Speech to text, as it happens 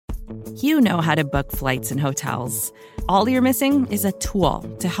You know how to book flights and hotels. All you're missing is a tool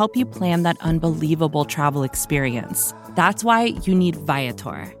to help you plan that unbelievable travel experience. That's why you need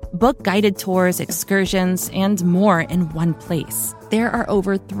Viator. Book guided tours, excursions, and more in one place. There are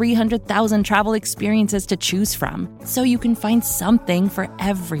over 300,000 travel experiences to choose from, so you can find something for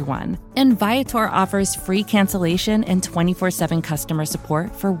everyone. And Viator offers free cancellation and 24/7 customer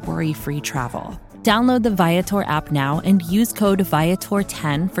support for worry-free travel. Download the Viator app now and use code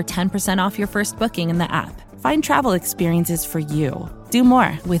Viator10 for 10% off your first booking in the app. Find travel experiences for you. Do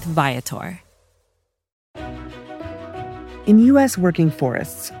more with Viator. In U.S. working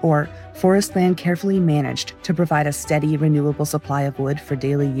forests, or forest land carefully managed to provide a steady, renewable supply of wood for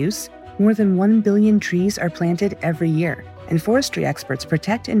daily use, more than 1 billion trees are planted every year, and forestry experts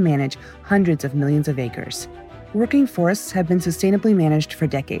protect and manage hundreds of millions of acres. Working forests have been sustainably managed for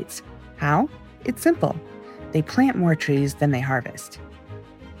decades. How? It's simple. They plant more trees than they harvest.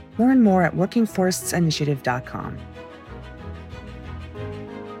 Learn more at workingforestsinitiative.com.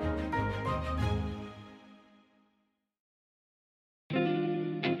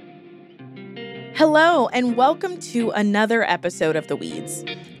 Hello, and welcome to another episode of The Weeds.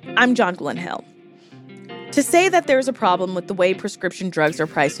 I'm John Glenhill. To say that there's a problem with the way prescription drugs are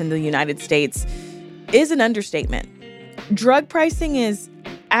priced in the United States is an understatement. Drug pricing is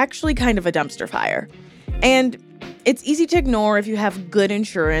actually kind of a dumpster fire. And it's easy to ignore if you have good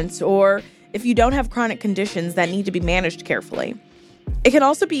insurance or if you don't have chronic conditions that need to be managed carefully. It can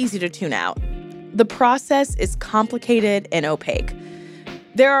also be easy to tune out. The process is complicated and opaque.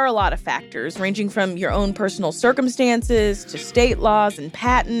 There are a lot of factors, ranging from your own personal circumstances to state laws and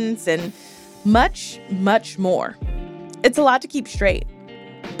patents and much, much more. It's a lot to keep straight,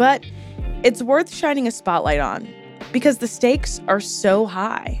 but it's worth shining a spotlight on because the stakes are so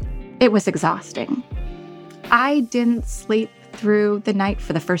high. It was exhausting. I didn't sleep through the night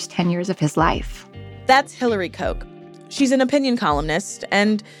for the first 10 years of his life. That's Hillary Koch. She's an opinion columnist,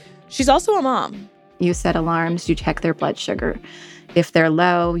 and she's also a mom. You set alarms, you check their blood sugar. If they're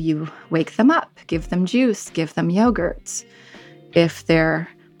low, you wake them up, give them juice, give them yogurts. If their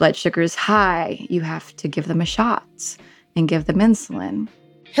blood sugar is high, you have to give them a shot and give them insulin.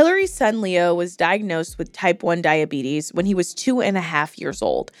 Hillary's son, Leo, was diagnosed with type 1 diabetes when he was 2.5 years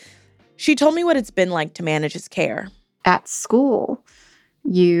old. She told me what it's been like to manage his care. At school,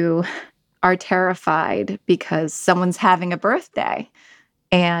 you are terrified because someone's having a birthday.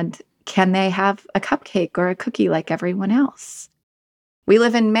 And can they have a cupcake or a cookie like everyone else? We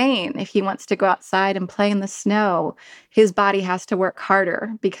live in Maine. If he wants to go outside and play in the snow, his body has to work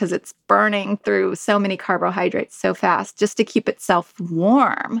harder because it's burning through so many carbohydrates so fast just to keep itself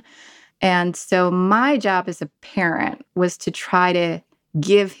warm. And so my job as a parent was to try to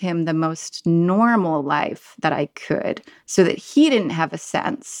give him the most normal life that I could so that he didn't have a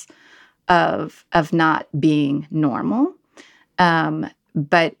sense of not being normal.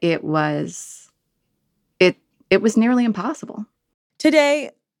 But it was nearly impossible.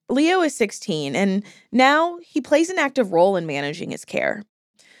 Today, Leo is 16, and now he plays an active role in managing his care.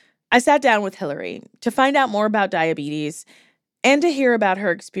 I sat down with Hillary to find out more about diabetes and to hear about her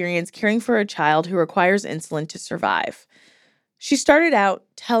experience caring for a child who requires insulin to survive. She started out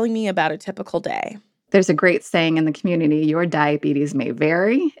telling me about a typical day. There's a great saying in the community, your diabetes may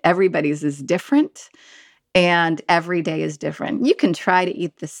vary. Everybody's is different. And every day is different. You can try to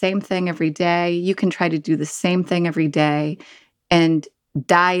eat the same thing every day. You can try to do the same thing every day. And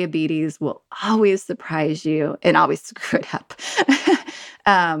diabetes will always surprise you and always screw it up.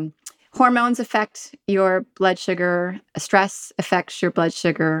 Hormones affect your blood sugar. Stress affects your blood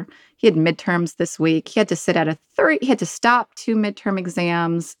sugar. He had midterms this week. He had to sit out he had to stop 2 midterm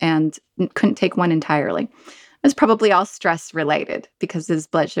exams and couldn't take one entirely. It was probably all stress related because his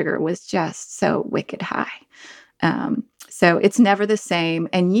blood sugar was just so wicked high. So it's never the same,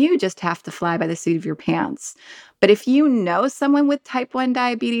 and you just have to fly by the seat of your pants. But if you know someone with type 1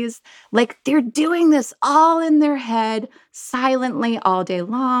 diabetes, like they're doing this all in their head, silently all day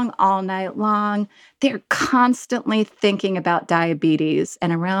long, all night long. They're constantly thinking about diabetes,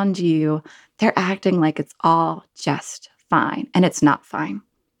 and around you, they're acting like it's all just fine, and it's not fine.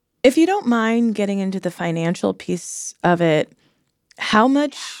 If you don't mind getting into the financial piece of it, how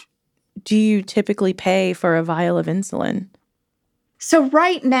much do you typically pay for a vial of insulin? So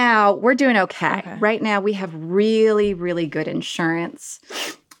right now, we're doing okay. Right now, we have really, really good insurance.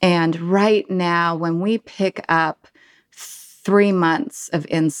 And right now, when we pick up 3 months of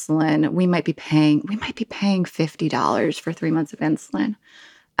insulin, we might be paying $50 for 3 months of insulin.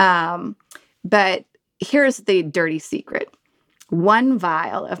 But here's the dirty secret. 1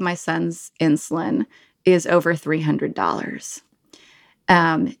 vial of my son's insulin is over $300.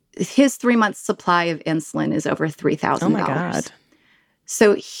 his 3 months supply of insulin is over $3,000. Oh my God.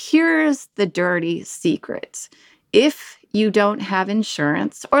 So here's the dirty secret. If you don't have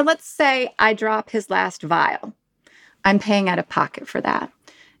insurance, or let's say I drop his last vial, I'm paying out of pocket for that.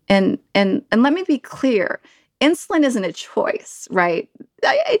 And let me be clear, insulin isn't a choice, right?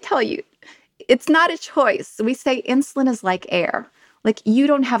 I tell you, it's not a choice. We say insulin is like air. Like you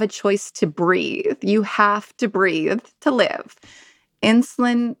don't have a choice to breathe. You have to breathe to live.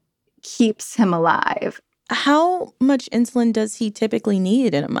 Insulin keeps him alive. How much insulin does he typically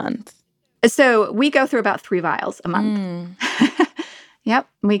need in a month? So we go through about 3 vials a month. Yep,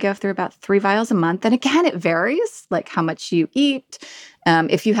 we go through about 3 vials a month. And again, it varies, like how much you eat.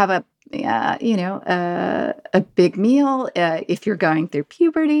 If you have a big meal, if you're going through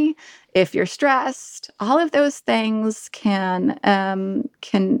puberty, if you're stressed, all of those things can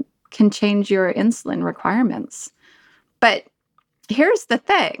change your insulin requirements. But here's the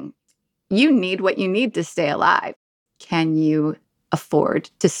thing. You need what you need to stay alive. Can you afford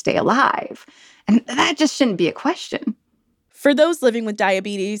to stay alive? And that just shouldn't be a question. For those living with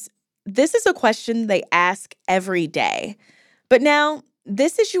diabetes, this is a question they ask every day. But now,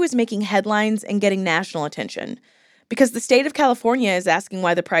 this issue is making headlines and getting national attention because the state of California is asking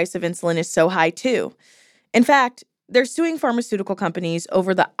why the price of insulin is so high, too. In fact, they're suing pharmaceutical companies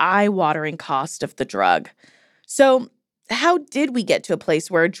over the eye-watering cost of the drug. So, how did we get to a place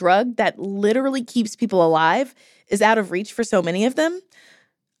where a drug that literally keeps people alive is out of reach for so many of them?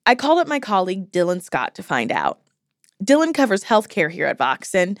 I called up my colleague Dylan Scott to find out. Dylan covers healthcare here at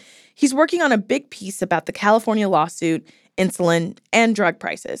Vox, and he's working on a big piece about the California lawsuit, insulin, and drug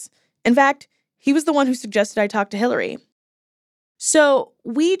prices. In fact, he was the one who suggested I talk to Hillary. So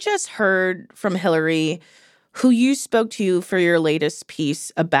we just heard from Hillary, who you spoke to for your latest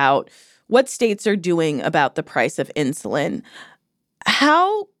piece about what states are doing about the price of insulin.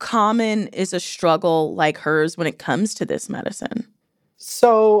 How common is a struggle like hers when it comes to this medicine?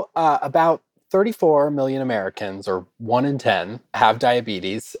 So about 34 million Americans, or 1 in 10, have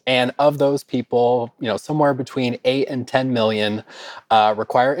diabetes. And of those people, somewhere between 8 and 10 million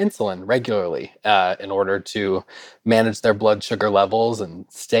require insulin regularly in order to manage their blood sugar levels and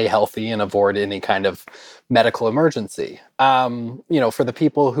stay healthy and avoid any kind of medical emergency. For the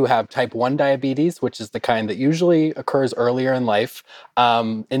people who have type 1 diabetes, which is the kind that usually occurs earlier in life,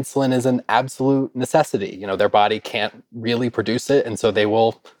 insulin is an absolute necessity. Their body can't really produce it, and so they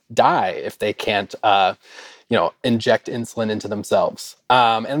will die if they can't, inject insulin into themselves.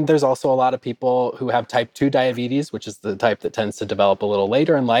 And there's also a lot of people who have type 2 diabetes, which is the type that tends to develop a little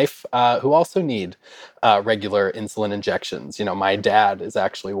later in life, who also need regular insulin injections. My dad is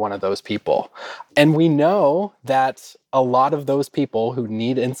actually one of those people. And we know that a lot of those people who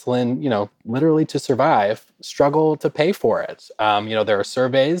need insulin, literally to survive, struggle to pay for it. There are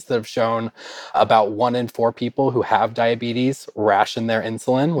surveys that have shown about 1 in 4 people who have diabetes ration their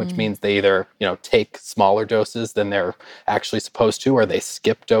insulin, which means they either, take smaller doses than they're actually supposed to, or they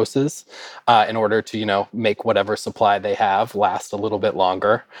skip doses in order to, make whatever supply they have last a little bit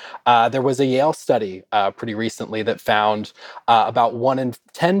longer. There was a Yale study pretty recently that found about 1 in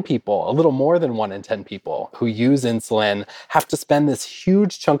 10 people, a little more than 1 in 10 people who use insulin have to spend this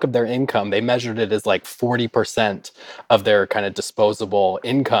huge chunk of their income. They measured it as like 40% of their kind of disposable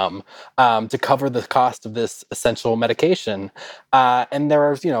income to cover the cost of this essential medication. And there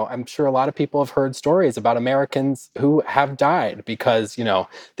are, I'm sure a lot of people have heard stories about Americans who have died because,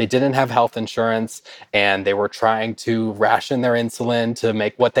 they didn't have health insurance and they were trying to ration their insulin to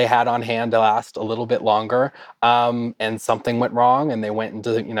make what they had on hand to last a little bit longer. And something went wrong and they went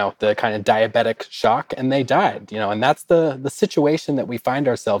into, the kind of diabetic shock and they died, and that's the situation that we find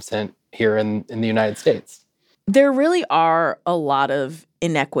ourselves in here in the United States. There really are a lot of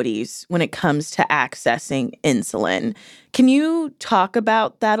inequities when it comes to accessing insulin. Can you talk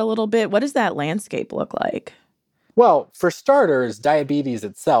about that a little bit? What does that landscape look like? Well, for starters, diabetes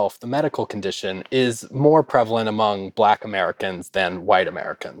itself, the medical condition, is more prevalent among Black Americans than white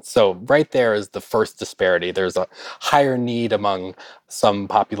Americans. So right there is the first disparity. There's a higher need among some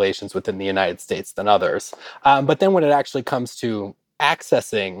populations within the United States than others. But then when it actually comes to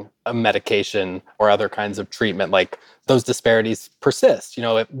accessing a medication or other kinds of treatment, like those disparities persist.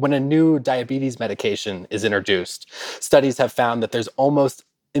 When a new diabetes medication is introduced, studies have found that there's almost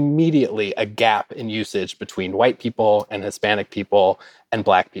immediately a gap in usage between white people and Hispanic people and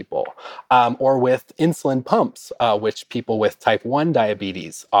Black people. Or with insulin pumps, which people with type 1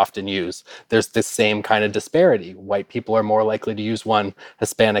 diabetes often use. There's this same kind of disparity. White people are more likely to use one,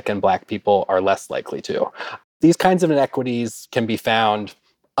 Hispanic and Black people are less likely to. These kinds of inequities can be found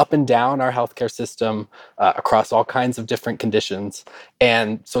up and down our healthcare system across all kinds of different conditions.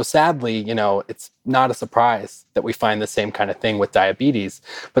 And so sadly, it's not a surprise that we find the same kind of thing with diabetes.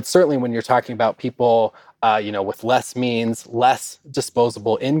 But certainly when you're talking about people with less means, less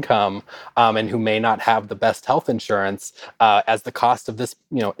disposable income, and who may not have the best health insurance, as the cost of this,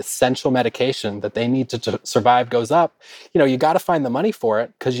 essential medication that they need to survive goes up, you got to find the money for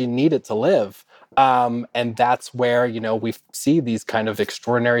it because you need it to live. And that's where, we see these kind of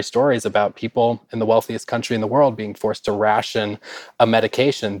extraordinary stories about people in the wealthiest country in the world being forced to ration a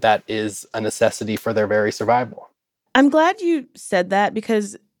medication that is a necessity for their very survival. I'm glad you said that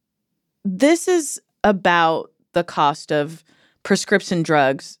because this is about the cost of prescription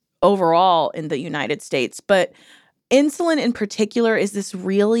drugs overall in the United States. But insulin in particular is this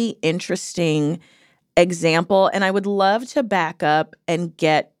really interesting example. And I would love to back up and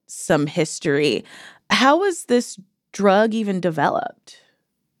get some history. How was this drug even developed?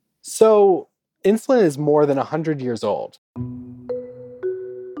 So insulin is more than 100 years old.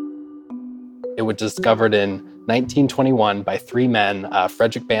 It was discovered in 1921 by three men,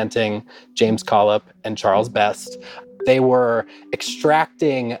 Frederick Banting, James Collip, and Charles Best. They were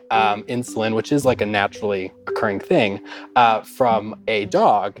extracting insulin, which is like a naturally occurring thing, from a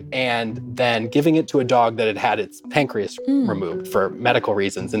dog, and then giving it to a dog that had had its pancreas removed for medical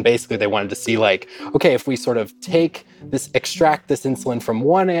reasons. And basically they wanted to see okay, if we sort of extract this insulin from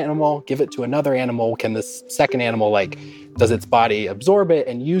one animal, give it to another animal, can this second animal, does its body absorb it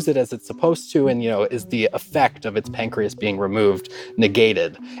and use it as it's supposed to? And, is the effect of its pancreas being removed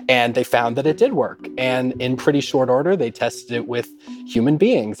negated? And they found that it did work. And in pretty short order, they tested it with human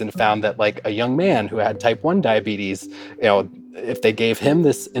beings and found that a young man who had type 1 diabetes, if they gave him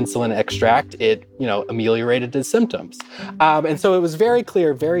this insulin extract, it, ameliorated his symptoms. And so it was very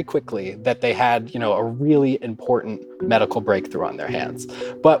clear very quickly that they had, a really important medical breakthrough on their hands.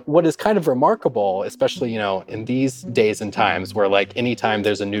 But what is kind of remarkable, especially, in these days and times where anytime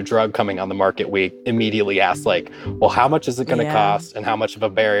there's a new drug coming on the market, we immediately ask well, how much is it going to cost and how much of a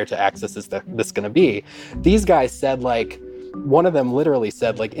barrier to access is this going to be? These guys said one of them literally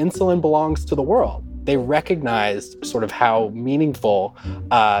said insulin belongs to the world. They recognized sort of how meaningful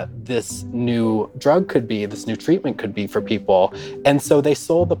this new drug could be, this new treatment could be for people. And so they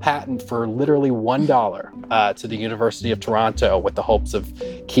sold the patent for literally $1 to the University of Toronto with the hopes of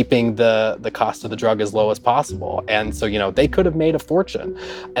keeping the cost of the drug as low as possible. And so, they could have made a fortune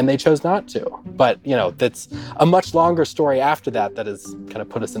and they chose not to. But, that's a much longer story after that has kind of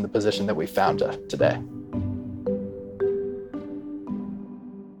put us in the position that we found today.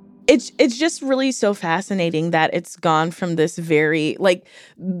 It's just really so fascinating that it's gone from this very,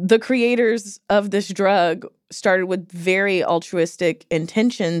 the creators of this drug started with very altruistic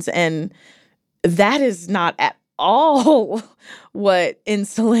intentions, and that is not at all what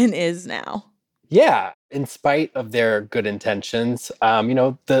insulin is now. Yeah. In spite of their good intentions,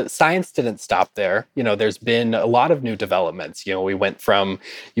 the science didn't stop there. There's been a lot of new developments. We went from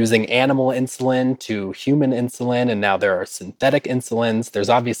using animal insulin to human insulin, and now there are synthetic insulins. There's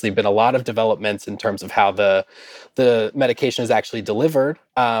obviously been a lot of developments in terms of how the medication is actually delivered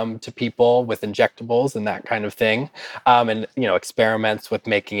to people with injectables and that kind of thing. And experiments with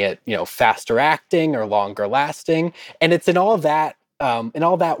making it, faster acting or longer lasting. And it's in all that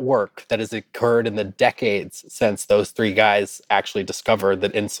work that has occurred in the decades since those three guys actually discovered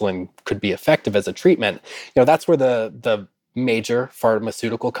that insulin could be effective as a treatment, that's where the major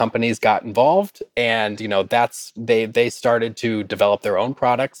pharmaceutical companies got involved. And, they started to develop their own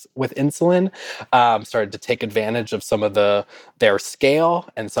products with insulin, started to take advantage of some of their scale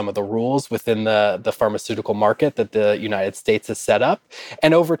and some of the rules within the pharmaceutical market that the United States has set up.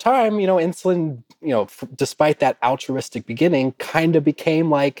 And over time, insulin, despite that altruistic beginning, kind of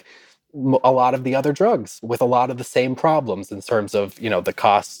became a lot of the other drugs with a lot of the same problems in terms of, the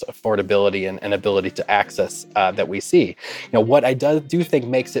cost, affordability, and ability to access that we see. What I do think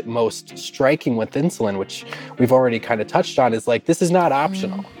makes it most striking with insulin, which we've already kind of touched on, is this is not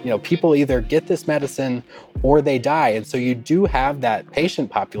optional. People either get this medicine or they die. And so you do have that patient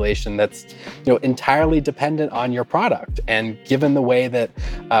population that's, entirely dependent on your product. And given the way that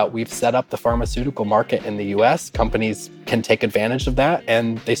we've set up the pharmaceutical market in the US, companies can take advantage of that,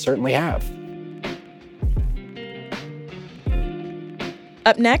 and they certainly have.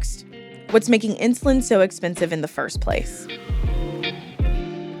 Up next, what's making insulin so expensive in the first place?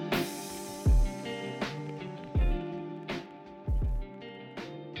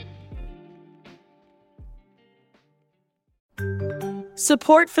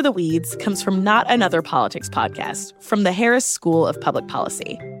 Support for The Weeds comes from Not Another Politics podcast from the Harris School of Public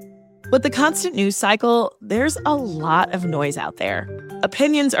Policy. With the constant news cycle, there's a lot of noise out there.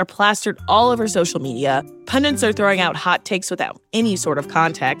 Opinions are plastered all over social media. Pundits are throwing out hot takes without any sort of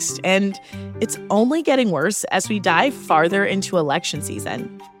context. And it's only getting worse as we dive farther into election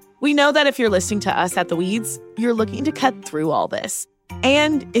season. We know that if you're listening to us at The Weeds, you're looking to cut through all this.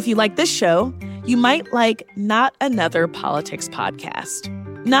 And if you like this show, you might like Not Another Politics Podcast.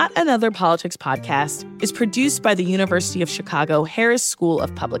 Not Another Politics Podcast is produced by the University of Chicago Harris School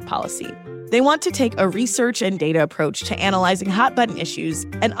of Public Policy. They want to take a research and data approach to analyzing hot-button issues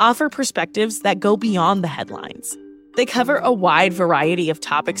and offer perspectives that go beyond the headlines. They cover a wide variety of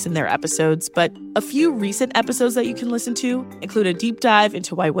topics in their episodes, but a few recent episodes that you can listen to include a deep dive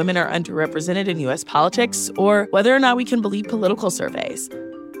into why women are underrepresented in U.S. politics or whether or not we can believe political surveys.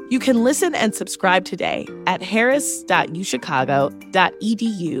 You can listen and subscribe today at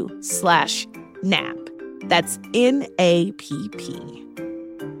harris.uchicago.edu/NAP. That's NAPP.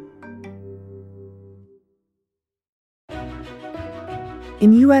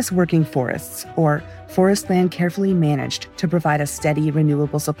 In U.S. working forests, or forest land carefully managed to provide a steady,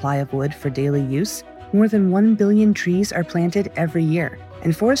 renewable supply of wood for daily use, more than 1 billion trees are planted every year,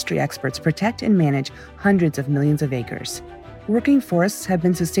 and forestry experts protect and manage hundreds of millions of acres. Working forests have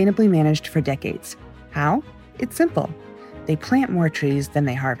been sustainably managed for decades. How? It's simple. They plant more trees than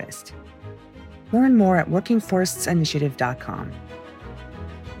they harvest. Learn more at workingforestsinitiative.com.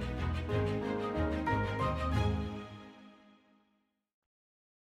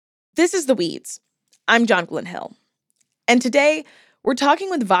 This is The Weeds. I'm Jonquilyn Hill. And today, we're talking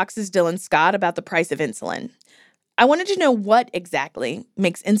with Vox's Dylan Scott about the price of insulin. I wanted to know what exactly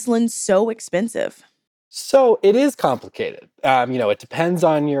makes insulin so expensive. So it is complicated. It depends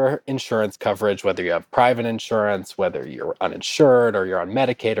on your insurance coverage, whether you have private insurance, whether you're uninsured or you're on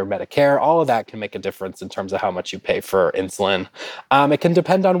Medicaid or Medicare. All of that can make a difference in terms of how much you pay for insulin. It can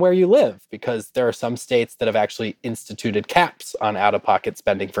depend on where you live, because there are some states that have actually instituted caps on out-of-pocket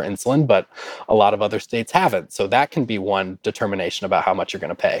spending for insulin, but a lot of other states haven't. So that can be one determination about how much you're going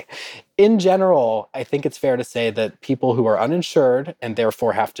to pay. In general, I think it's fair to say that people who are uninsured and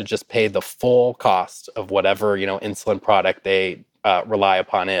therefore have to just pay the full cost of whatever, insulin product they rely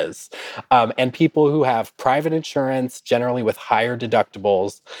upon is. And people who have private insurance, generally with higher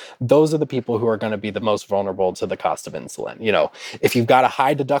deductibles, those are the people who are going to be the most vulnerable to the cost of insulin. If you've got a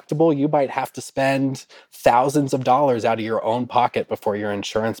high deductible, you might have to spend thousands of dollars out of your own pocket before your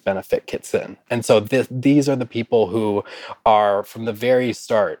insurance benefit kicks in. And so these are the people who are, from the very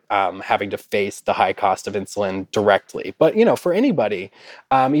start, having to face the high cost of insulin directly. But, for anybody,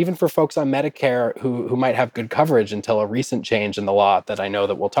 even for folks on Medicare who might have good coverage until a recent change in the law that I know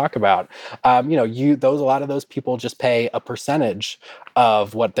that we'll talk about, a lot of those people just pay a percentage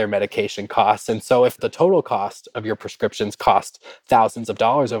of what their medication costs. And so if the total cost of your prescriptions cost thousands of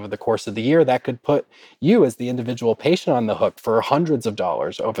dollars over the course of the year, that could put you as the individual patient on the hook for hundreds of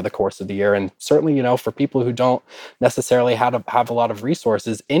dollars over the course of the year. And certainly, for people who don't necessarily have a lot of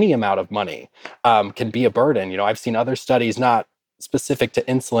resources, any amount of money can be a burden. I've seen other studies, not specific to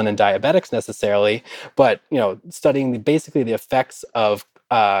insulin and diabetics necessarily, but studying basically the effects of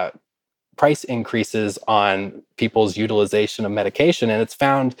price increases on people's utilization of medication. And it's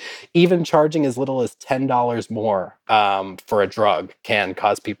found even charging as little as $10 more for a drug can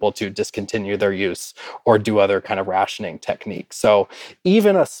cause people to discontinue their use or do other kind of rationing techniques. So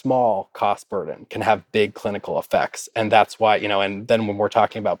even a small cost burden can have big clinical effects. And that's why, and then when we're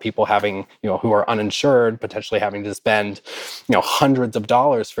talking about people having, who are uninsured, potentially having to spend, hundreds of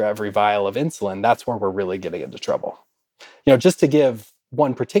dollars for every vial of insulin, that's where we're really getting into trouble. Just to give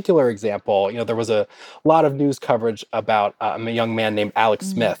one particular example, there was a lot of news coverage about a young man named Alex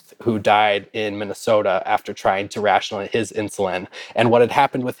Smith who died in Minnesota after trying to rationalize his insulin. And what had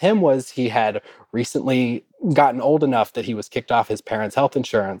happened with him was he had recently gotten old enough that he was kicked off his parents' health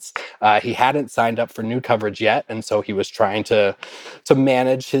insurance. He hadn't signed up for new coverage yet, and so he was trying to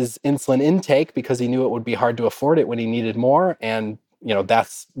manage his insulin intake because he knew it would be hard to afford it when he needed more. And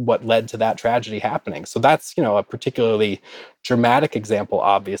that's what led to that tragedy happening. So that's, a particularly dramatic example,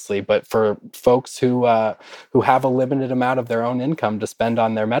 obviously. But for folks who have a limited amount of their own income to spend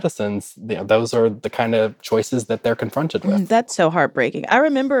on their medicines, those are the kind of choices that they're confronted with. That's so heartbreaking. I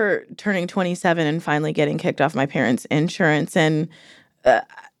remember turning 27 and finally getting kicked off my parents' insurance. And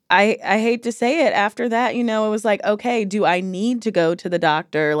I hate to say it, after that, it was like, okay, do I need to go to the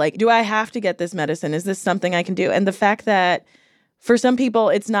doctor? Like, do I have to get this medicine? Is this something I can do? And the fact that for some people,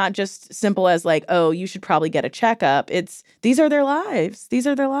 it's not just simple as like, oh, you should probably get a checkup. These are their lives. These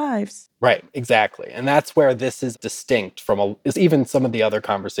are their lives. Right, exactly. And that's where this is distinct from is even some of the other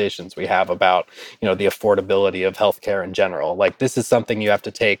conversations we have about, the affordability of healthcare in general. Like, this is something you have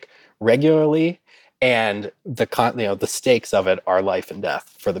to take regularly and the stakes of it are life and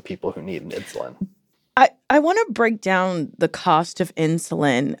death for the people who need an insulin. I want to break down the cost of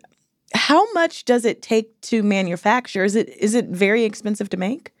insulin. How much does it take to manufacture? Is it very expensive to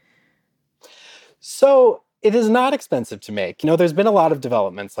make? So it is not expensive to make. There's been a lot of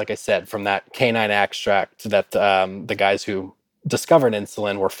developments, like I said, from that canine extract that the guys who discovered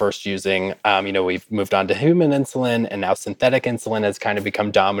insulin were first using. We've moved on to human insulin, and now synthetic insulin has kind of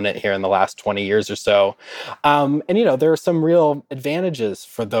become dominant here in the last 20 years or so. There are some real advantages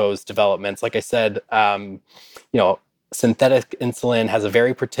for those developments. Like I said, synthetic insulin has a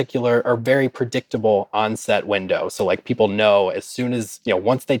very particular or very predictable onset window. So like people know as soon as,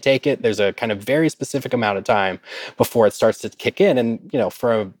 once they take it, there's a kind of very specific amount of time before it starts to kick in. And,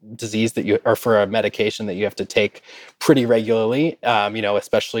 for a disease or for a medication that you have to take pretty regularly,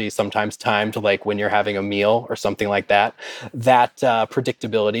 especially sometimes timed like when you're having a meal or something like that, that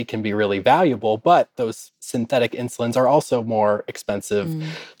predictability can be really valuable. But those synthetic insulins are also more expensive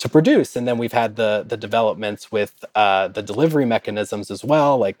to produce. And then we've had the developments with the delivery mechanisms as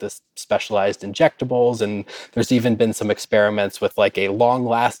well, like the specialized injectables. And there's even been some experiments with like a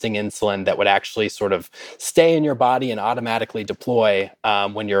long-lasting insulin that would actually sort of stay in your body and automatically deploy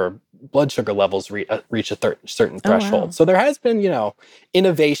when your blood sugar levels reach a certain threshold. Wow. So there has been,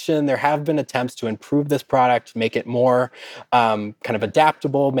 innovation. There have been attempts to improve this product, make it more kind of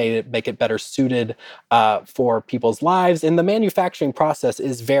adaptable, make it better suited for people's lives. And the manufacturing process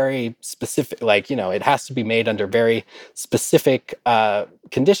is very specific. Like, it has to be made under very specific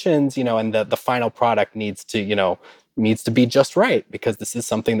conditions, and the final product needs to be just right, because this is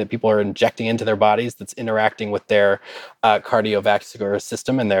something that people are injecting into their bodies that's interacting with their cardiovascular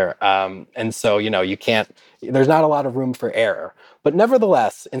system and so there's not a lot of room for error. But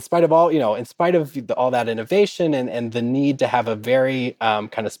nevertheless, in spite of all that innovation and the need to have a very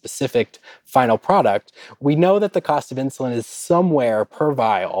kind of specific final product, we know that the cost of insulin is somewhere per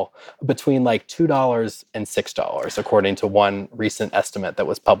vial between like $2 and $6, according to one recent estimate that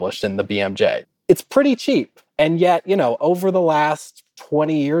was published in the BMJ. It's pretty cheap. And yet, over the last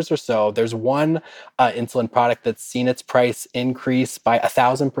 20 years or so, there's one insulin product that's seen its price increase by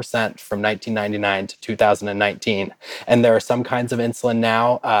 1,000% from 1999 to 2019. And there are some kinds of insulin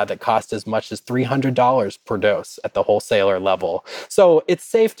now that cost as much as $300 per dose at the wholesaler level. So it's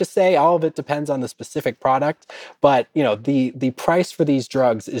safe to say all of it depends on the specific product, but the price for these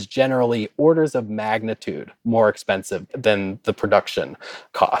drugs is generally orders of magnitude more expensive than the production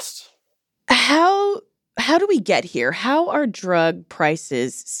cost. How do we get here? How are drug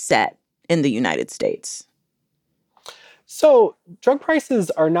prices set in the United States? So drug prices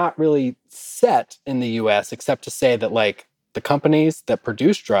are not really set in the US, except to say that like the companies that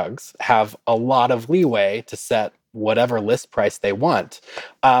produce drugs have a lot of leeway to set whatever list price they want,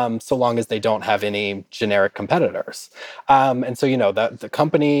 so long as they don't have any generic competitors. And so, the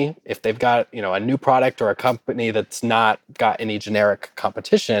company, if they've got, a new product or a company that's not got any generic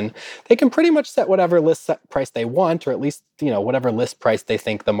competition, they can pretty much set whatever list price they want, or at least, whatever list price they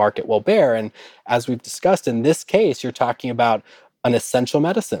think the market will bear. And as we've discussed, in this case, you're talking about an essential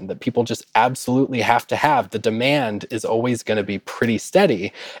medicine that people just absolutely have to have. The demand is always going to be pretty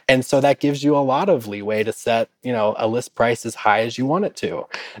steady. And so that gives you a lot of leeway to set, a list price as high as you want it to.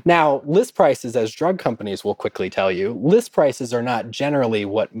 Now, list prices, as drug companies will quickly tell you, list prices are not generally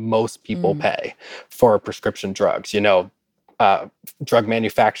what most people pay for prescription drugs. Drug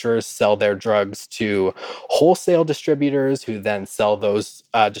manufacturers sell their drugs to wholesale distributors who then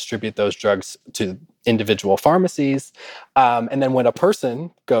distribute those drugs to individual pharmacies. And then when a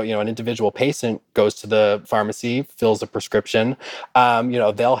person an individual patient goes to the pharmacy, fills a prescription,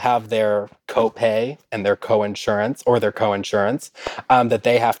 they'll have their copay and their coinsurance that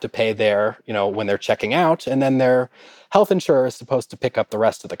they have to pay there, when they're checking out. And then their health insurer is supposed to pick up the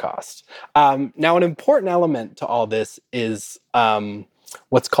rest of the cost. Now, an important element to all this is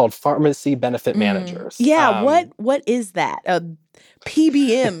what's called pharmacy benefit managers. Yeah, what is that?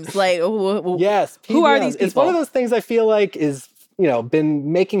 PBMs, like yes, PBMs. Who are these people? It's one of those things I feel like is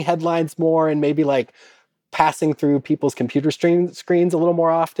been making headlines more and maybe like passing through people's computer screens a little more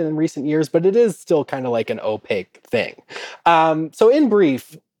often in recent years, but it is still kind of like an opaque thing. So in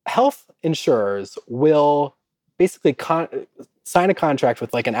brief, health insurers will basically sign a contract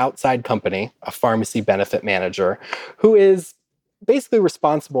with like an outside company, a pharmacy benefit manager, who is basically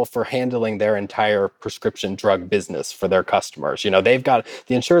responsible for handling their entire prescription drug business for their customers. The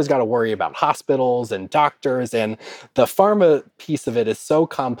insurer's got to worry about hospitals and doctors, and the pharma piece of it is so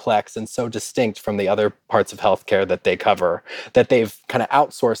complex and so distinct from the other parts of healthcare that they cover that they've kind of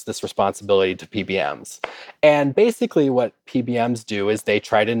outsourced this responsibility to PBMs. And basically what PBMs do is they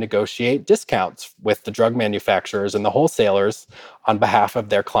try to negotiate discounts with the drug manufacturers and the wholesalers on behalf of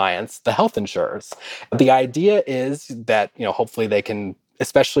their clients, the health insurers. The idea is that, hopefully they can,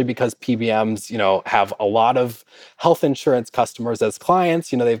 especially because PBMs, have a lot of health insurance customers as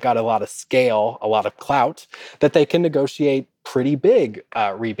clients, they've got a lot of scale, a lot of clout, that they can negotiate pretty big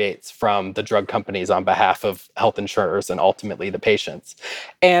rebates from the drug companies on behalf of health insurers and ultimately the patients.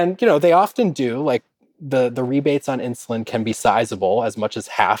 And, they often do, like, the rebates on insulin can be sizable, as much as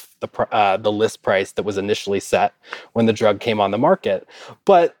half the list price that was initially set when the drug came on the market.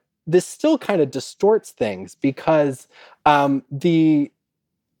 But this still kind of distorts things because the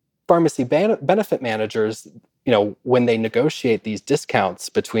pharmacy benefit managers, when they negotiate these discounts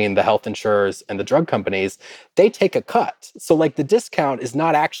between the health insurers and the drug companies, they take a cut. So like the discount is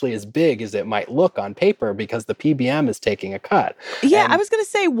not actually as big as it might look on paper because the PBM is taking a cut. Yeah, I was going to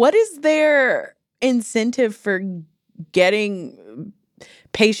say, what is their incentive for getting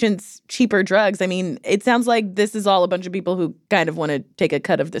patients cheaper drugs? I mean, it sounds like this is all a bunch of people who kind of want to take a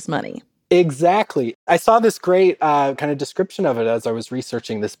cut of this money. Exactly. I saw this great kind of description of it as I was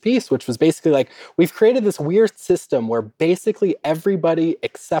researching this piece, which was basically like, we've created this weird system where basically everybody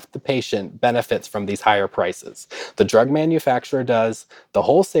except the patient benefits from these higher prices. The drug manufacturer does, the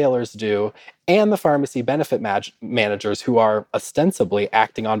wholesalers do, and the pharmacy benefit managers, who are ostensibly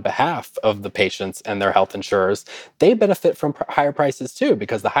acting on behalf of the patients and their health insurers, they benefit from higher prices too,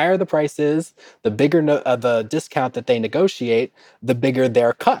 because the higher the price is, the bigger the discount that they negotiate, the bigger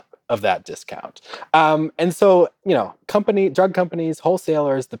their cut of that discount. And so, drug companies,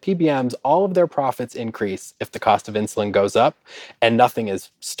 wholesalers, the PBMs, all of their profits increase if the cost of insulin goes up, and nothing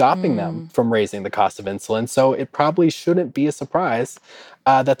is stopping them from raising the cost of insulin. So it probably shouldn't be a surprise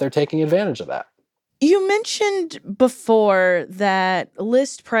that they're taking advantage of that. You mentioned before that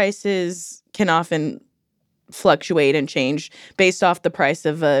list prices can often fluctuate and change based off the price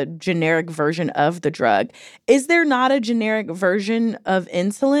of a generic version of the drug. Is there not a generic version of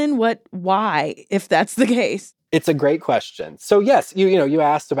insulin? Why, if that's the case? It's a great question. So yes, you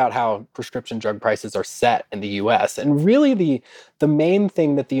asked about how prescription drug prices are set in the US. And really the main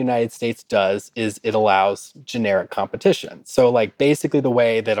thing that the United States does is it allows generic competition. So like basically the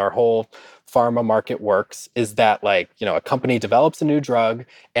way that our whole pharma market works is that a company develops a new drug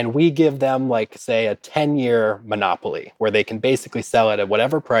and we give them say a 10-year monopoly where they can basically sell it at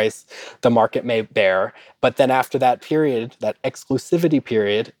whatever price the market may bear. But then after that period, that exclusivity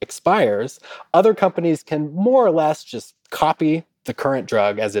period expires, other companies can more or less just copy the current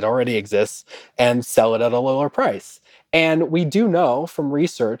drug as it already exists and sell it at a lower price. And we do know from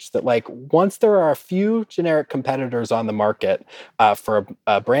research that once there are a few generic competitors on the market for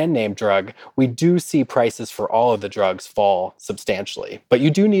a brand name drug, we do see prices for all of the drugs fall substantially. But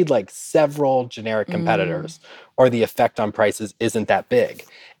you do need several generic competitors or the effect on prices isn't that big.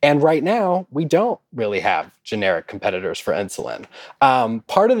 And right now, we don't really have generic competitors for insulin.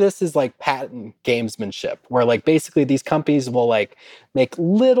 Part of this is patent gamesmanship, where basically these companies will make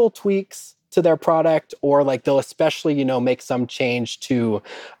little tweaks to their product, or they'll especially, make some change to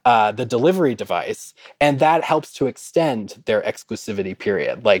the delivery device. And that helps to extend their exclusivity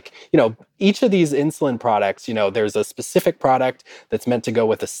period. Each of these insulin products, there's a specific product that's meant to go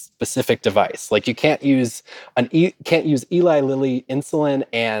with a specific device. You can't use Eli Lilly insulin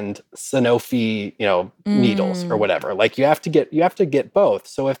and Sanofi, needles or whatever. You have to get both.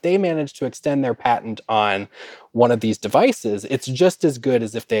 So if they manage to extend their patent on one of these devices, it's just as good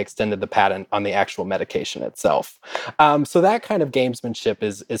as if they extended the patent on the actual medication itself. So that kind of gamesmanship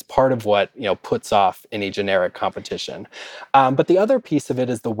is part of what puts off any generic competition. But the other piece of it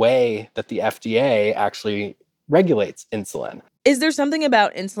is the way that the FDA actually regulates insulin. Is there something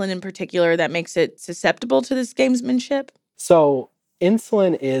about insulin in particular that makes it susceptible to this gamesmanship? So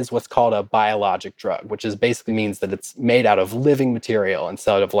insulin is what's called a biologic drug, which basically means that it's made out of living material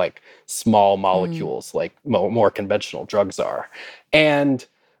instead of small molecules like more conventional drugs are. And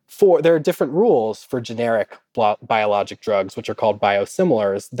there are different rules for generic biologic drugs, which are called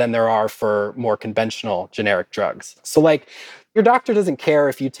biosimilars, than there are for more conventional generic drugs. So your doctor doesn't care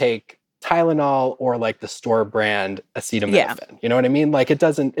if you take Tylenol or the store brand acetaminophen. Yeah. You know what I mean? It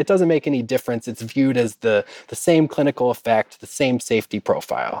doesn't make any difference. It's viewed as the same clinical effect, the same safety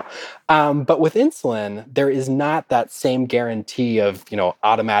profile. But with insulin, there is not that same guarantee of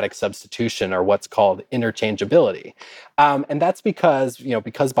automatic substitution or what's called interchangeability. And that's because,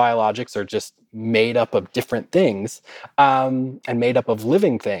 because biologics are just made up of different things and made up of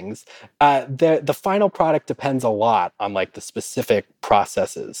living things, the final product depends a lot on like the specific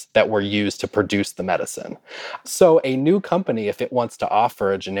processes that were used to produce the medicine. So a new company, if it wants to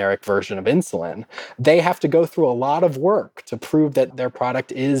offer a generic version of insulin, they have to go through a lot of work to prove that their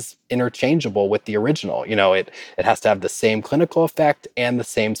product is interchangeable with the original. It has to have the same clinical effect and the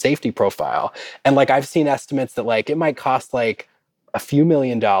same safety profile. And like I've seen estimates that like it might cost like a few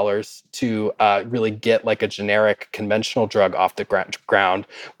 $1,000,000 to really get like a generic conventional drug off the ground,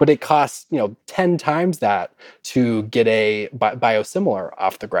 but it costs 10 times that to get a biosimilar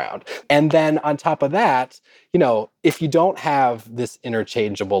off the ground. And then on top of that, if you don't have this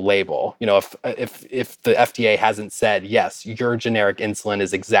interchangeable label, if the FDA hasn't said yes, your generic insulin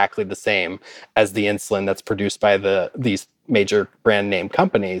is exactly the same as the insulin that's produced by these major brand name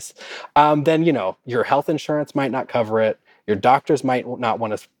companies, then your health insurance might not cover it. Your doctors might not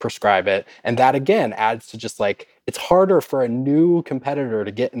want to prescribe it. And that, again, adds to just like, it's harder for a new competitor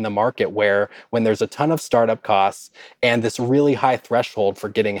to get in the market when there's a ton of startup costs and this really high threshold for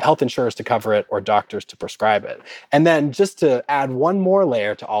getting health insurers to cover it or doctors to prescribe it. And then just to add one more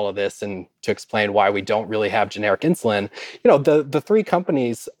layer to all of this and to explain why we don't really have generic insulin, the three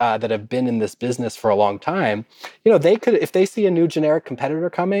companies that have been in this business for a long time, they could, if they see a new generic competitor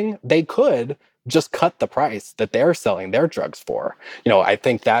coming, they could just cut the price that they're selling their drugs for. I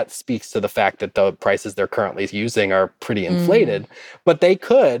think that speaks to the fact that the prices they're currently using are pretty inflated, but they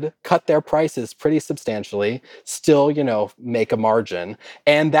could cut their prices pretty substantially, still, make a margin.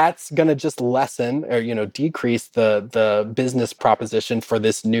 And that's going to just lessen or, decrease the business proposition for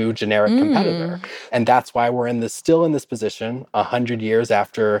this new generic competitor. And that's why we're still in this position 100 years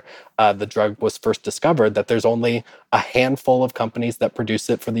after the drug was first discovered, that there's only a handful of companies that produce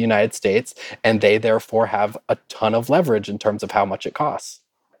it for the United States, and they therefore have a ton of leverage in terms of how much it costs.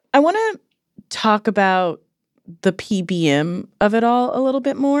 I want to talk about the PBM of it all a little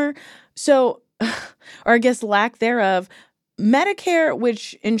bit more. So, or I guess lack thereof, Medicare,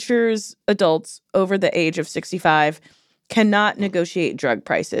 which insures adults over the age of 65, cannot negotiate drug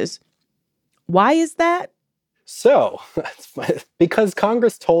prices. Why is that? So, because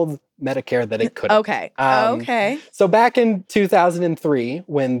Congress told Medicare that it couldn't. Okay. So back in 2003,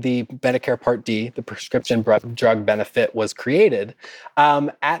 when the Medicare Part D, the prescription drug benefit, was created,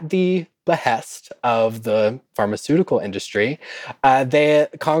 at the behest of the pharmaceutical industry,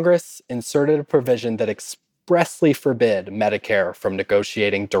 Congress inserted a provision that expressly forbid Medicare from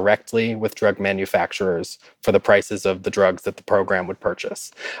negotiating directly with drug manufacturers for the prices of the drugs that the program would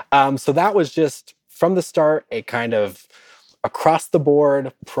purchase. So that was just, from the start, a kind of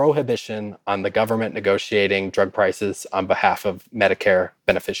across-the-board prohibition on the government negotiating drug prices on behalf of Medicare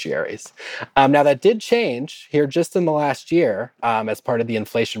beneficiaries. Now, that did change here just in the last year. As part of the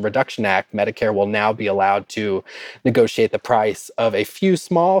Inflation Reduction Act, Medicare will now be allowed to negotiate the price of a few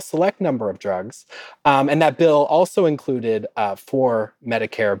small, select number of drugs. And that bill also included, for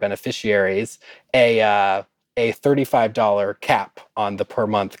Medicare beneficiaries, a $35 cap on the per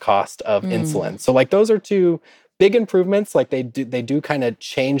month cost of insulin. So like those are two big improvements. Like they do kind of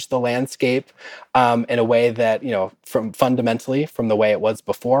change the landscape in a way that, fundamentally from the way it was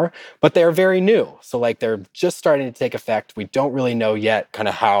before, but they're very new. So like they're just starting to take effect. We don't really know yet kind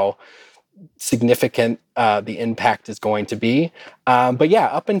of how significant the impact is going to be. But yeah,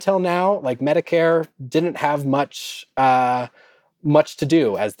 up until now, like Medicare didn't have much to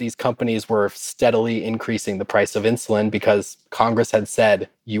do as these companies were steadily increasing the price of insulin because Congress had said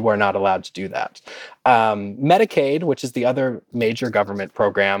you are not allowed to do that. Medicaid, which is the other major government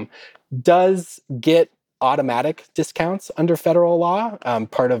program, does get automatic discounts under federal law,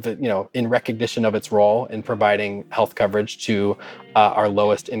 part of it, in recognition of its role in providing health coverage to our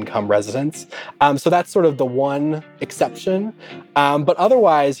lowest income residents. So that's sort of the one exception. But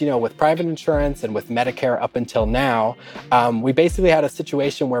otherwise, with private insurance and with Medicare up until now, we basically had a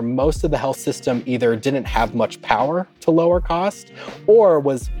situation where most of the health system either didn't have much power to lower cost or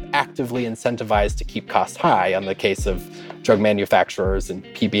was actively incentivized to keep costs high in the case of drug manufacturers and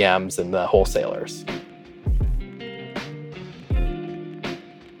PBMs and the wholesalers.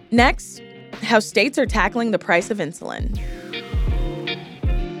 Next, how states are tackling the price of insulin.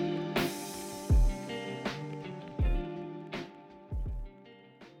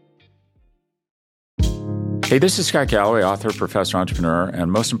 Hey, this is Scott Galloway, author, professor, entrepreneur, and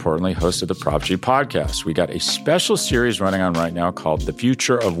most importantly, host of the Prop G podcast. We got a special series running on right now called The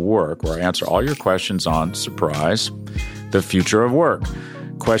Future of Work, where I answer all your questions on, surprise, the future of work.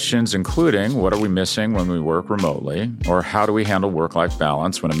 Questions including, what are we missing when we work remotely? Or how do we handle work-life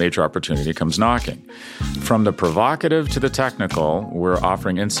balance when a major opportunity comes knocking? From the provocative to the technical, we're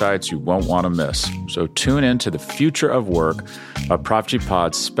offering insights you won't want to miss. So tune in to The Future of Work, a Prop G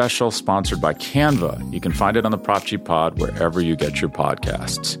Pod special sponsored by Canva. You can find it on the Prop G Pod wherever you get your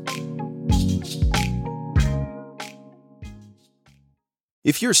podcasts.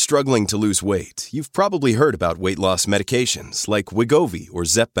 If you're struggling to lose weight, you've probably heard about weight loss medications like Wegovy or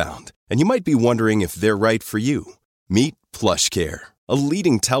Zepbound, and you might be wondering if they're right for you. Meet PlushCare, a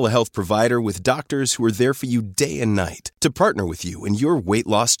leading telehealth provider with doctors who are there for you day and night to partner with you in your weight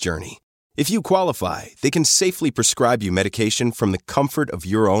loss journey. If you qualify, they can safely prescribe you medication from the comfort of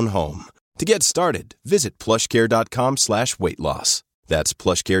your own home. To get started, visit plushcare.com/weight-loss. That's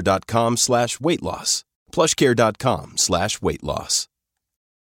plushcare.com/weight-loss. plushcare.com/weight-loss.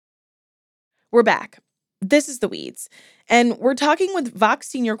 We're back. This is The Weeds, and we're talking with Vox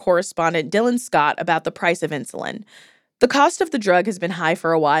senior correspondent Dylan Scott about the price of insulin. The cost of the drug has been high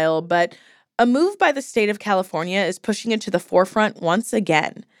for a while, but a move by the state of California is pushing it to the forefront once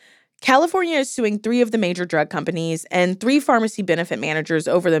again. California is suing 3 of the major drug companies and 3 pharmacy benefit managers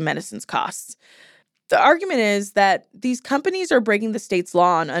over the medicine's costs. The argument is that these companies are breaking the state's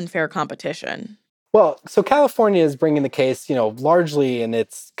law on unfair competition. Well, so California is bringing the case, largely in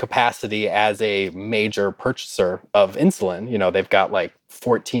its capacity as a major purchaser of insulin. They've got like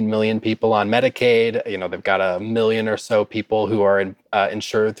 14 million people on Medicaid. They've got 1 million or so people who are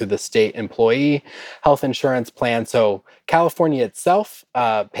insured through the state employee health insurance plan. So California itself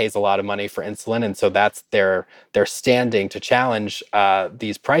pays a lot of money for insulin. And so that's their standing to challenge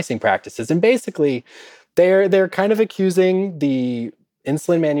these pricing practices. And basically, they're kind of accusing the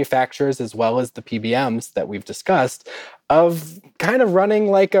insulin manufacturers, as well as the PBMs that we've discussed, of kind of running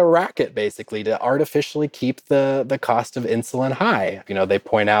like a racket, basically, to artificially keep the cost of insulin high. They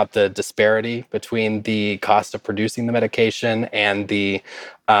point out the disparity between the cost of producing the medication and the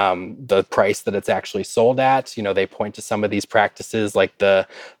price that it's actually sold at. They point to some of these practices like the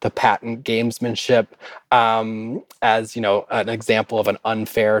patent gamesmanship as, an example of an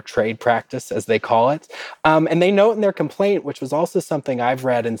unfair trade practice, as they call it. And they note in their complaint, which was also something I've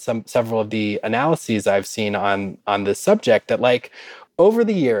read in several of the analyses I've seen on this subject, that over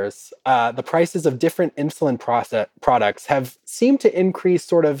the years, the prices of different insulin products have seemed to increase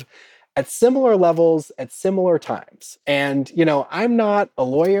sort of at similar levels at similar times. And, I'm not a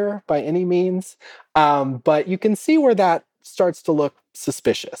lawyer by any means, but you can see where that starts to look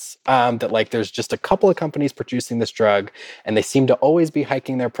suspicious, that there's just a couple of companies producing this drug, and they seem to always be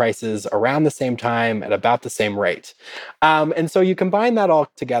hiking their prices around the same time at about the same rate. And so you combine that all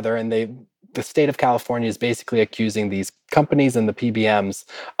together, and the state of California is basically accusing these companies and the PBMs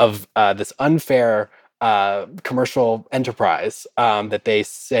of this unfair commercial enterprise that they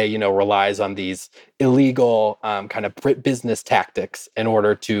say, relies on these illegal kind of business tactics in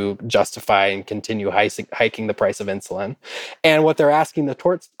order to justify and continue hiking the price of insulin. And what they're asking the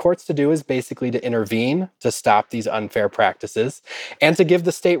courts to do is basically to intervene to stop these unfair practices and to give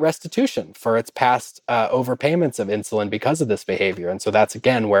the state restitution for its past overpayments of insulin because of this behavior. And so that's,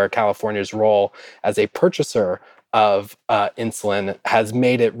 again, where California's role as a purchaser of insulin has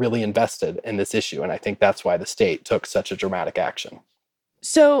made it really invested in this issue. And I think that's why the state took such a dramatic action.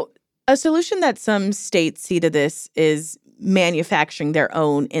 So a solution that some states see to this is manufacturing their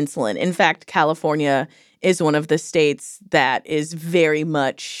own insulin. In fact, California is one of the states that is very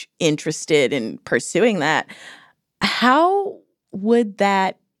much interested in pursuing that. How would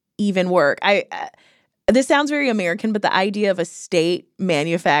that even work? This sounds very American, but the idea of a state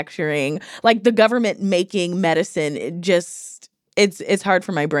manufacturing, like the government making medicine, it's hard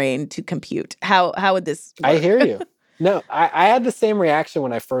for my brain to compute. How would this work? I hear you. No, I had the same reaction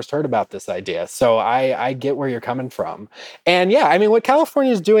when I first heard about this idea. So I get where you're coming from. And yeah, I mean, what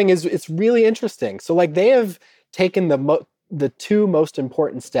California is doing is it's really interesting. So they have taken the 2 most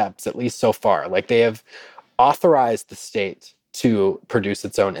important steps, at least so far. They have authorized the state to produce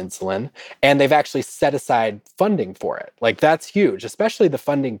its own insulin, and they've actually set aside funding for it. That's huge, especially the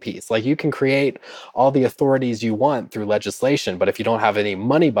funding piece. You can create all the authorities you want through legislation, but if you don't have any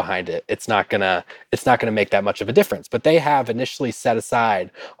money behind it, it's not gonna make that much of a difference. But they have initially set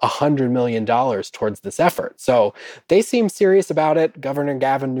aside $100 million towards this effort. So they seem serious about it. Governor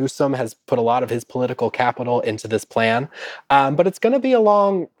Gavin Newsom has put a lot of his political capital into this plan, but it's gonna be a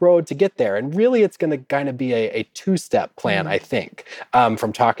long road to get there. And really, it's gonna kind of be a 2-step plan, I think,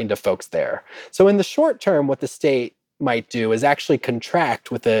 from talking to folks there. So in the short term, what the state might do is actually contract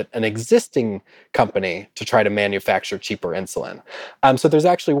with an existing company to try to manufacture cheaper insulin. So there's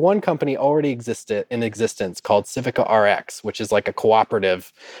actually one company already in existence called Civica RX, which is like a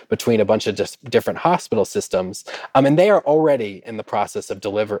cooperative between a bunch of different hospital systems. And they are already in the process of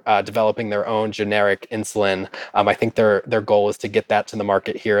developing their own generic insulin. I think their goal is to get that to the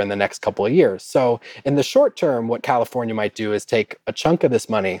market here in the next couple of years. So in the short term, what California might do is take a chunk of this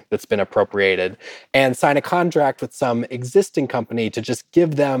money that's been appropriated and sign a contract with some existing company to just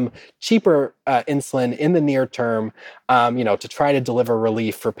give them cheaper insulin in the near term, to try to deliver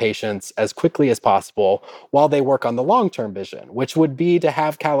relief for patients as quickly as possible while they work on the long-term vision, which would be to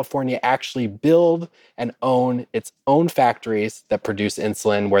have California actually build and own its own factories that produce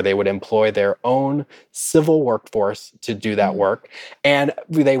insulin, where they would employ their own civil workforce to do that work. And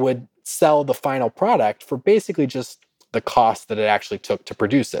they would sell the final product for basically just the cost that it actually took to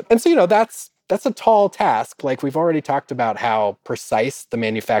produce it. And so, that's a tall task. Like, we've already talked about how precise the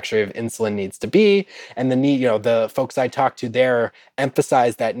manufacturing of insulin needs to be. And the need, the folks I talked to there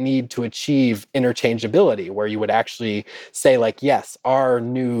emphasize that need to achieve interchangeability, where you would actually say, like, yes, our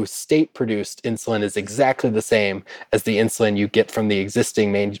new state-produced insulin is exactly the same as the insulin you get from the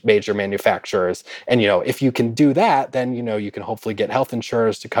existing major manufacturers. And, if you can do that, then, you can hopefully get health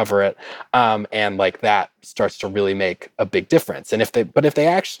insurers to cover it. And like that starts to really make a big difference. And if they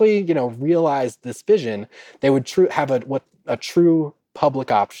actually, realize this vision, they would have a true public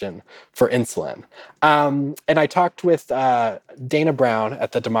option for insulin. And I talked with Dana Brown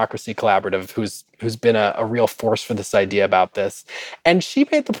at the Democracy Collaborative, who's been a real force for this idea about this. And she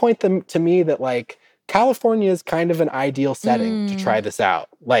made the point to me that, like, California is kind of an ideal setting to try this out.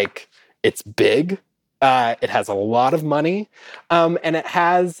 Like, it's big. It has a lot of money, and it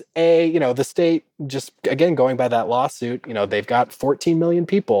has the state, just again, going by that lawsuit, they've got 14 million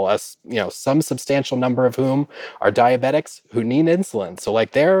people, some substantial number of whom are diabetics who need insulin. So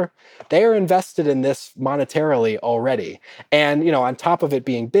like they're invested in this monetarily already. And, on top of it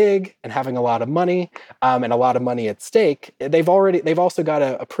being big and having a lot of money, and a lot of money at stake, they've also got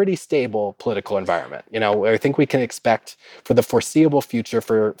a pretty stable political environment. I think we can expect for the foreseeable future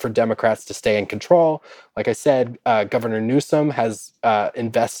for Democrats to stay in control. Like I said, Governor Newsom has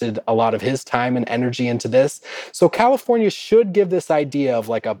invested a lot of his time and energy into this. So California should give this idea of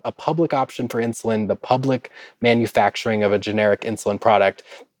like a public option for insulin, the public manufacturing of a generic insulin product.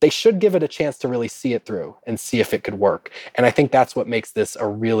 They should give it a chance to really see it through and see if it could work. And I think that's what makes this a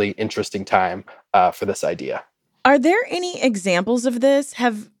really interesting time for this idea. Are there any examples of this?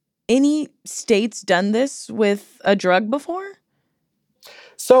 Have any states done this with a drug before?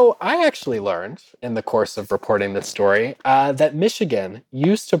 So I actually learned in the course of reporting this story that Michigan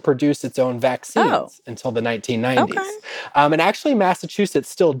used to produce its own vaccines until the 1990s. Okay. And actually Massachusetts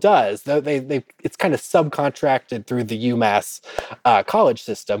still does, though it's kind of subcontracted through the UMass college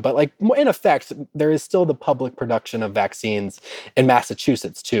system. But like in effect, there is still the public production of vaccines in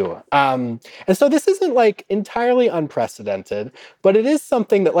Massachusetts too. And so this isn't like entirely unprecedented, but it is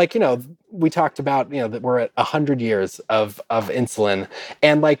something that, like, we talked about, that we're at 100 years of insulin.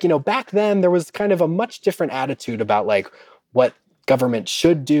 And like, back then there was kind of a much different attitude about like what government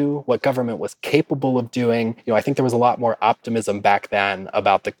should do, what government was capable of doing. I think there was a lot more optimism back then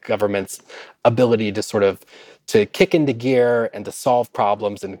about the government's ability to sort of to kick into gear and to solve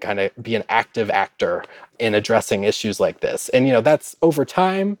problems and kind of be an active actor in addressing issues like this. And, that's over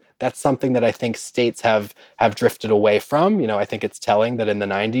time, that's something that I think states have drifted away from. I think it's telling that in the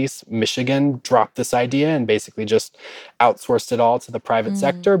 90s, Michigan dropped this idea and basically just outsourced it all to the private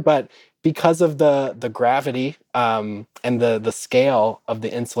sector. But because of the gravity and the scale of the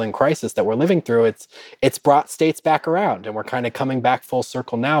insulin crisis that we're living through, it's brought states back around. And we're kind of coming back full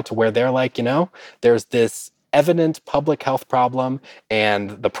circle now to where they're like, there's this evident public health problem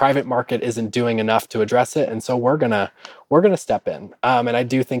and the private market isn't doing enough to address it. And so we're gonna step in. And I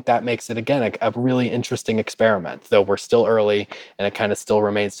do think that makes it, again, a really interesting experiment, though we're still early and it kind of still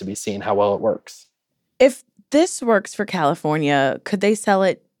remains to be seen how well it works. If this works for California, could they sell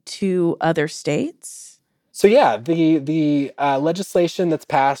it to other states? So yeah, the legislation that's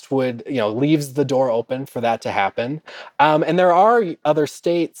passed would, leaves the door open for that to happen. And there are other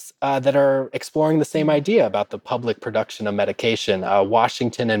states that are exploring the same idea about the public production of medication.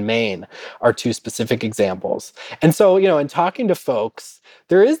 Washington and Maine are two specific examples. And so, in talking to folks,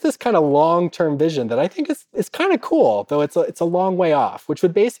 there is this kind of long-term vision that I think is kind of cool, though it's a long way off, which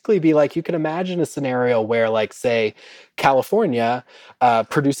would basically be like, you can imagine a scenario where, like, say, California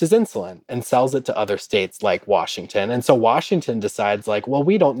produces insulin and sells it to other states states like Washington. And so Washington decides like, well,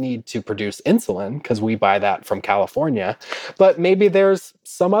 we don't need to produce insulin because we buy that from California, but maybe there's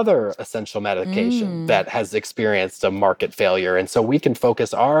some other essential medication that has experienced a market failure. And so we can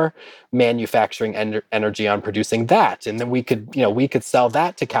focus our manufacturing energy on producing that. And then we could sell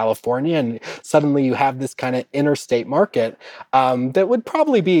that to California. And suddenly you have this kind of interstate market that would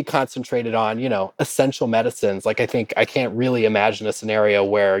probably be concentrated on, essential medicines. Like I can't really imagine a scenario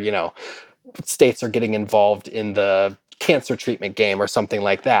where, states are getting involved in the cancer treatment game or something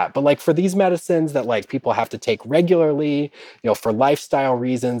like that. But like for these medicines that like people have to take regularly, for lifestyle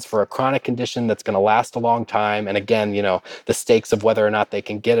reasons, for a chronic condition that's going to last a long time. And again, the stakes of whether or not they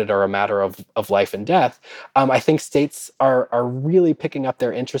can get it are a matter of life and death. I think states are really picking up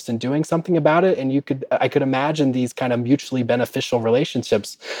their interest in doing something about it. And I could imagine these kind of mutually beneficial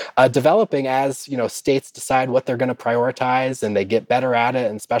relationships developing as, states decide what they're going to prioritize and they get better at it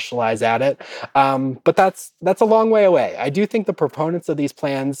and specialize at it. But that's a long way away. I do think the proponents of these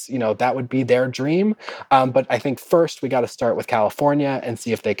plans, that would be their dream. But I think first we got to start with California and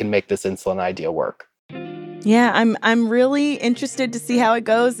see if they can make this insulin idea work. Yeah, I'm really interested to see how it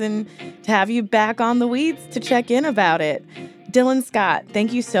goes and to have you back on the weeds to check in about it. Dylan Scott,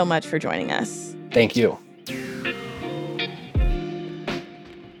 thank you so much for joining us. Thank you.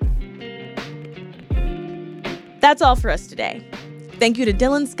 That's all for us today. Thank you to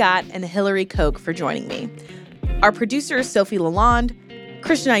Dylan Scott and Hillary Koch for joining me. Our producer is Sophie Lalonde.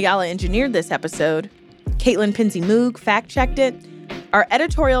 Christian Ayala engineered this episode. Caitlin Pinsey-Moog fact-checked it. Our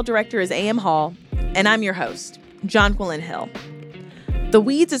editorial director is A.M. Hall. And I'm your host, Jonquilyn Hill. The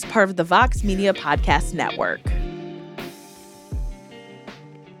Weeds is part of the Vox Media Podcast Network.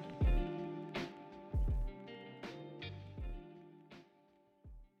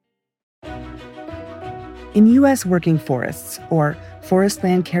 In U.S. working forests, or forest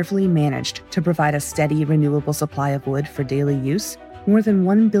land carefully managed to provide a steady, renewable supply of wood for daily use, more than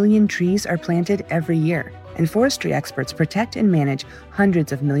 1 billion trees are planted every year, and forestry experts protect and manage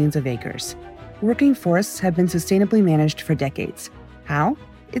hundreds of millions of acres. Working forests have been sustainably managed for decades. How?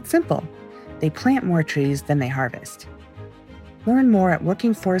 It's simple. They plant more trees than they harvest. Learn more at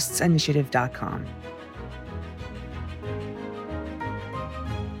workingforestsinitiative.com.